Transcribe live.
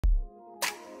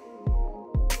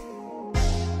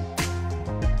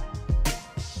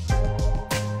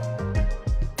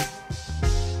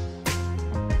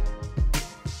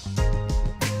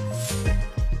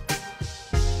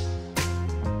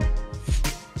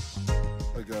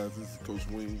guys, this is Coach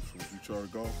Weems from Future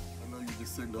Golf. I know you're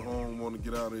just sitting at home, want to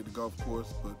get out at the golf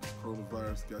course, but the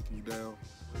coronavirus got you down.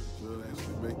 So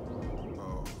actually make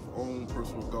own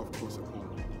personal golf course at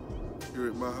home. Here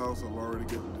at my house, I've already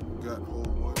got hole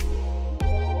one.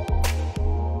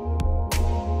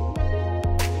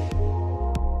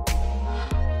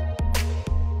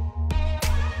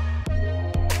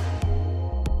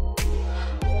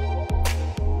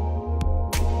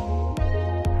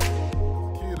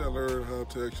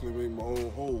 To actually make my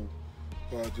own hole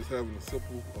by just having a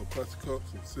simple plastic cup,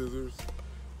 some scissors.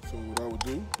 So what I would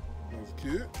do when I was a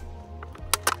kid,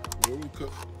 we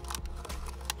cut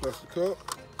plastic cup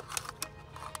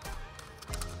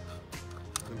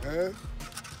in half.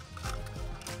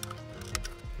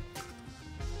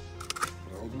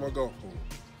 That was my golf hole.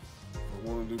 If I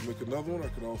wanted to make another one, I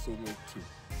could also make two.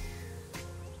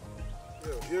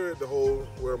 Yeah, here at the hole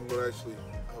where I'm going to actually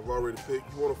I've already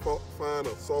picked. You want to find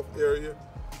a soft area,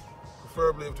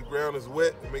 preferably if the ground is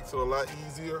wet. It makes it a lot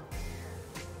easier.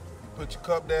 You put your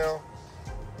cup down,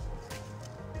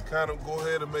 kind of go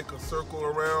ahead and make a circle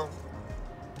around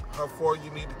how far you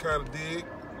need to kind of dig.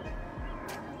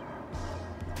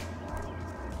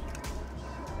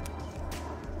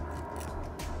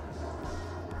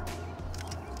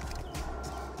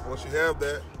 Once you have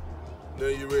that,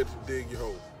 then you're ready to dig your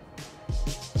hole.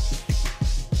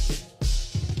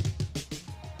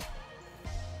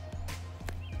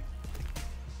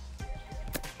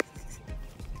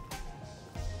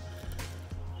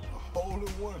 Hole in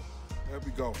one.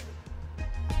 Happy golfing.